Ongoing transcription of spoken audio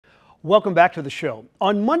Welcome back to the show.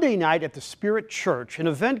 On Monday night at the Spirit Church, an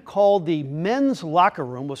event called the Men's Locker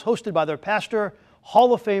Room was hosted by their pastor,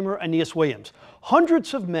 Hall of Famer Aeneas Williams.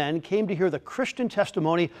 Hundreds of men came to hear the Christian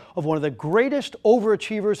testimony of one of the greatest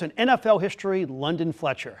overachievers in NFL history, London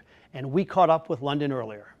Fletcher. And we caught up with London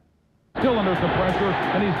earlier. Still under some pressure,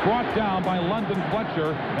 and he's brought down by London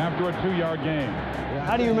Fletcher after a 2-yard gain.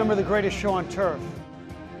 How do you remember the greatest show on turf?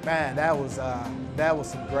 Man, that was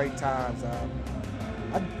some great times.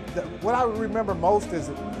 What I remember most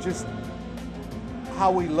is just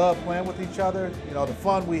how we loved playing with each other, the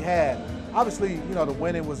fun we had. Obviously, the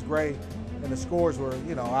winning was great and the scores were,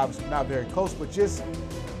 obviously not very close, but just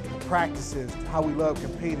the practices, how we loved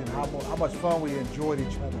competing, how much fun we enjoyed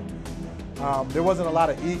each other. There wasn't a lot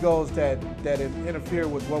of egos that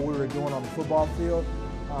interfered with what we were doing on the football field.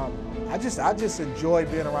 I just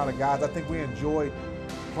enjoyed being around the guys. I think we enjoyed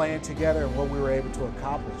playing together and what we were able to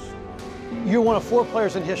accomplish. You're one of 4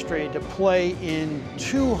 players in history to play in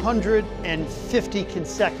 250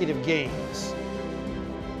 consecutive games.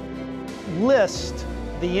 List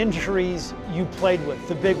the injuries you played with,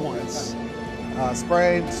 the big ones.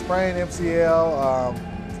 Sprain MCL.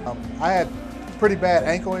 I had pretty bad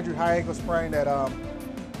ankle injury, high ankle sprain that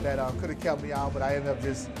could have kept me out, but I ended up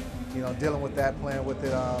just dealing with that, playing with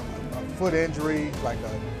it. A foot injury, like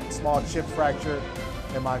a small chip fracture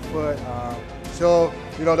in my foot. So,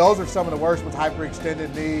 those are some of the worst ones.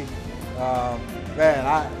 Hyperextended knee. Man,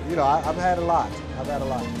 I've had a lot.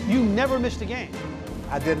 You never missed a game.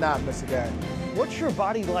 I did not miss a game. What's your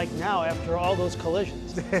body like now after all those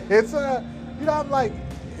collisions? It's I'm like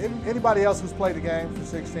anybody else who's played the game for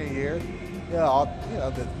 16 years.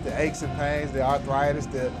 The aches and pains, the arthritis,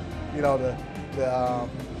 a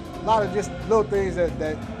lot of just little things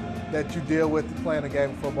that you deal with playing the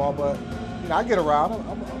game of football. But I get around.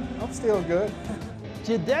 I'm still good.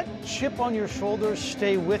 Did that chip on your shoulder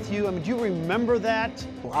stay with you? I mean, do you remember that?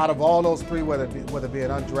 Out of all those 3, whether it be an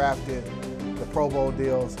undrafted, the Pro Bowl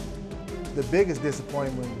deals, the biggest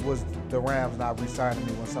disappointment was the Rams not re-signing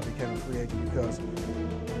me once I became a free agent, because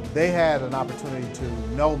they had an opportunity to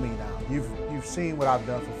know me now. You've seen what I've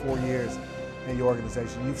done for 4 years in your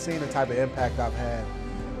organization. You've seen the type of impact I've had,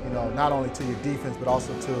 not only to your defense, but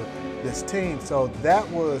also to this team. So that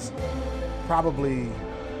was probably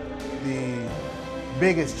the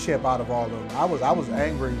biggest chip out of all of them. I was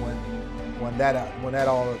angry when that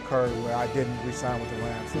all occurred, where I didn't re-sign with the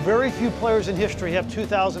Rams. Very few players in history have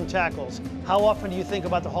 2,000 tackles. How often do you think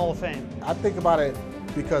about the Hall of Fame? I think about it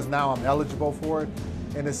because now I'm eligible for it,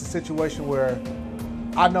 and it's a situation where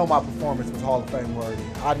I know my performance was Hall of Fame worthy.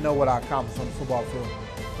 I know what I accomplished on the football field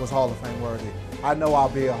was Hall of Fame worthy. I know I'll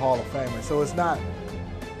be a Hall of Famer. So it's not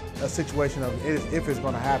a situation of if it's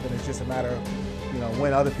going to happen. It's just a matter of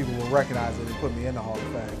when other people will recognize it and put me in the Hall of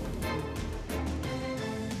Fame.